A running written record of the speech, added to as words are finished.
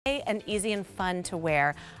and easy and fun to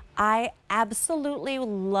wear. I absolutely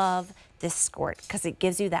love this skirt because it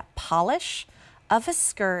gives you that polish of a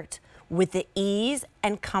skirt with the ease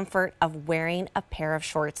and comfort of wearing a pair of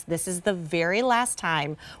shorts. This is the very last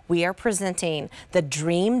time we are presenting the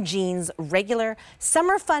DreamJeannes regular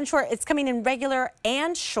summer fun short. It's coming in regular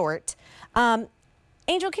and short.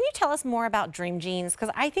 Angel, can you tell us more about DreamJeannes? Because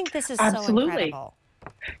I think this is so incredible.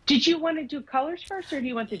 Did you want to do colors first, or do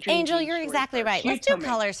you want the DreamJeannes? Angel, you're exactly right. Let's do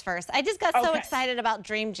colors first. I just got so excited about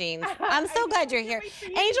DreamJeannes. I'm so glad you're here.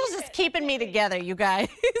 Angel's just keeping me together, you guys.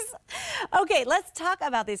 Okay, let's talk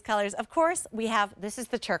about these colors. Of course, we have, this is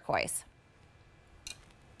the turquoise.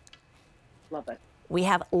 Love it. We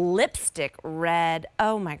have lipstick red.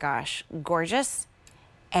 Oh my gosh, gorgeous.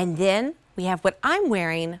 And then we have what I'm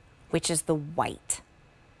wearing, which is the white.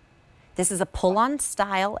 This is a pull-on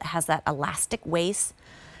style. It has that elastic waist,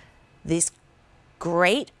 these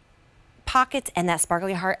great pockets, and that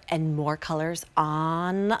sparkly heart, and more colors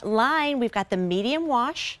online. We've got the medium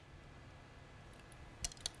wash.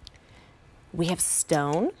 We have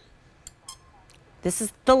stone. This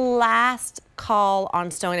is the last call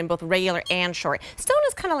on stone in both regular and short. Stone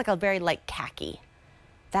is kind of like a very light khaki.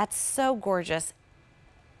 That's so gorgeous.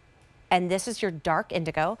 And this is your dark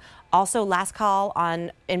indigo. Also last call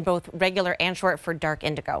on in both regular and short for dark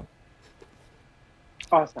indigo.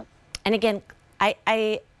 Awesome. And again,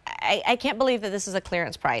 I can't believe that this is a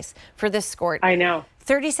clearance price for this skirt. I know.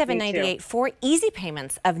 $37.98 for easy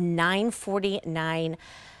payments of $9.49.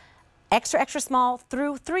 Extra, extra small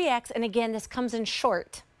through 3X. And again, this comes in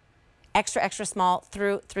short. Extra, extra small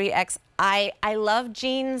through 3X. I love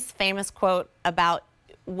Jean's famous quote about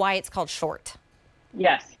why it's called short.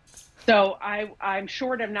 Yes. So I'm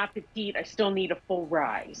short, I'm not petite, I still need a full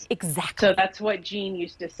rise. Exactly. So that's what Jean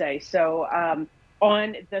used to say. So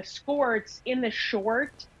on the skirts, in the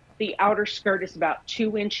short, the outer skirt is about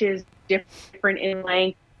 2 inches different in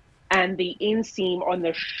length, and the inseam on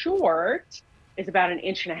the short is about 1.5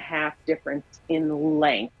 inches difference in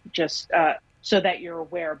length, just so that you're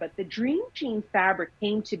aware. But the DreamJeannes fabric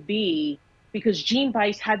came to be because Jean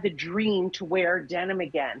Weiss had the dream to wear denim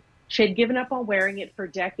again. She had given up on wearing it for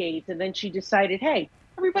decades, and then she decided, hey,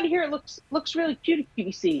 everybody here looks really cute at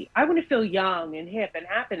QVC. I want to feel young and hip and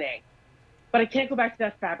happening, but I can't go back to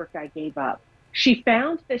that fabric I gave up. She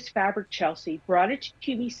found this fabric, Chelsea, brought it to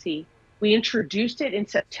QVC. We introduced it in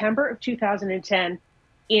September of 2010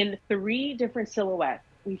 in 3 different silhouettes.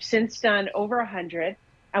 We've since done over 100,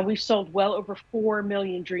 and we've sold well over 4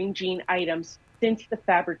 million DreamJeannes items since the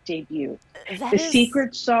fabric debuted. The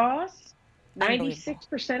secret sauce,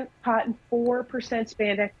 96% cotton, 4%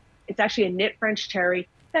 spandex. It's actually a knit French terry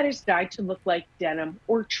that is dyed to look like denim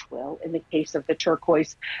or twill in the case of the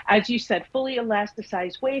turquoise. As you said, fully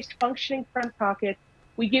elasticized waist, functioning front pocket.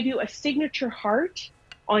 We give you a signature heart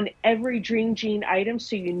on every DreamJeannes item,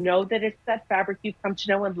 so you know that it's that fabric you've come to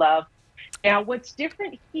know and love. Now, what's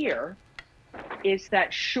different here is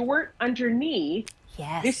that short underneath,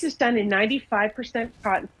 this is done in 95%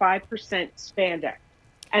 cotton, 5% spandex.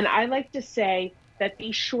 And I like to say that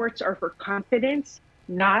these shorts are for confidence,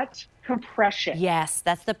 not compression. Yes,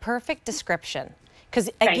 that's the perfect description. Because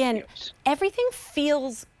again, everything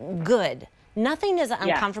feels good. Nothing is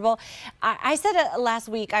uncomfortable. I said it last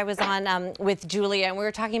week. I was on with Julia, and we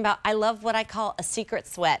were talking about, I love what I call a secret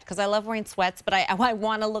sweat, because I love wearing sweats, but I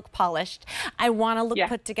want to look polished. I want to look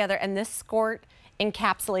put together, and this skirt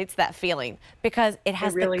encapsulates that feeling because it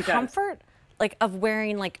has the comfort like of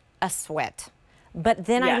wearing like a sweat. But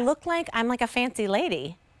then I look like I'm like a fancy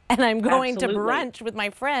lady, and I'm going to brunch with my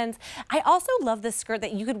friends. I also love this skirt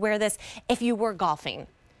that you could wear this if you were golfing,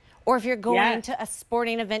 or if you're going to a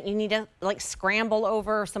sporting event, you need to like scramble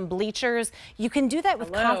over some bleachers. You can do that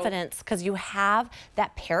with confidence because you have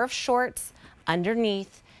that pair of shorts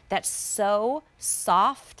underneath that's so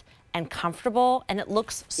soft and comfortable, and it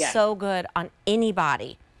looks so good on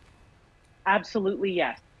anybody. Absolutely,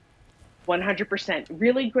 yes. 100%.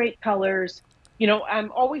 Really great colors. You know,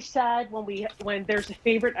 I'm always sad when there's a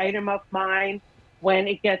favorite item of mine when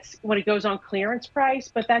it goes on clearance price,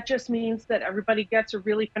 but that just means that everybody gets a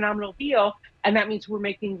really phenomenal deal, and that means we're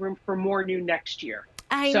making room for more new next year.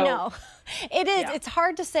 I know. It is. It's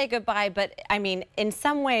hard to say goodbye, but I mean, in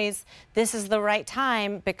some ways, this is the right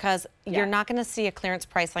time because you're not going to see a clearance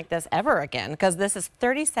price like this ever again, because this is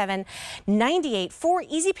 $37.98 for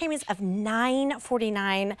easy payments of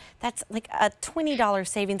 $9.49. That's like a $20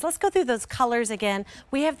 savings. Let's go through those colors again.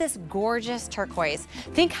 We have this gorgeous turquoise.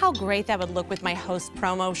 Think how great that would look with my host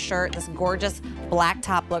promo shirt, this gorgeous black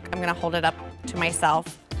top look. I'm going to hold it up to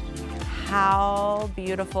myself. How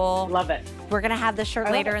beautiful. Love it. We're gonna have this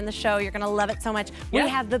shirt later in the show. You're gonna love it so much. Yeah. We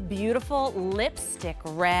have the beautiful lipstick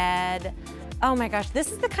red. Oh my gosh,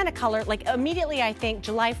 this is the kind of color, like immediately I think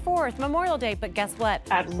July 4th, Memorial Day, but guess what?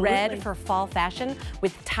 Absolutely. Red for fall fashion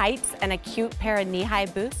with tights and a cute pair of knee-high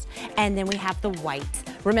boots. And then we have the white.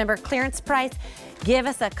 Remember, clearance price. Give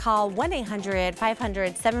us a call,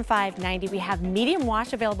 1-800-500-7590. We have medium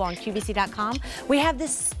wash available on QVC.com. We have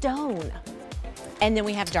this stone. And then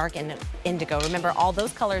we have dark indigo. Remember, all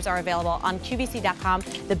those colors are available on QVC.com.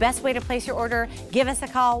 The best way to place your order, give us a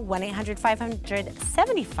call,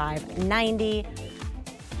 1-800-500-7590.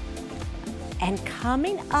 And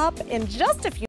coming up in just a few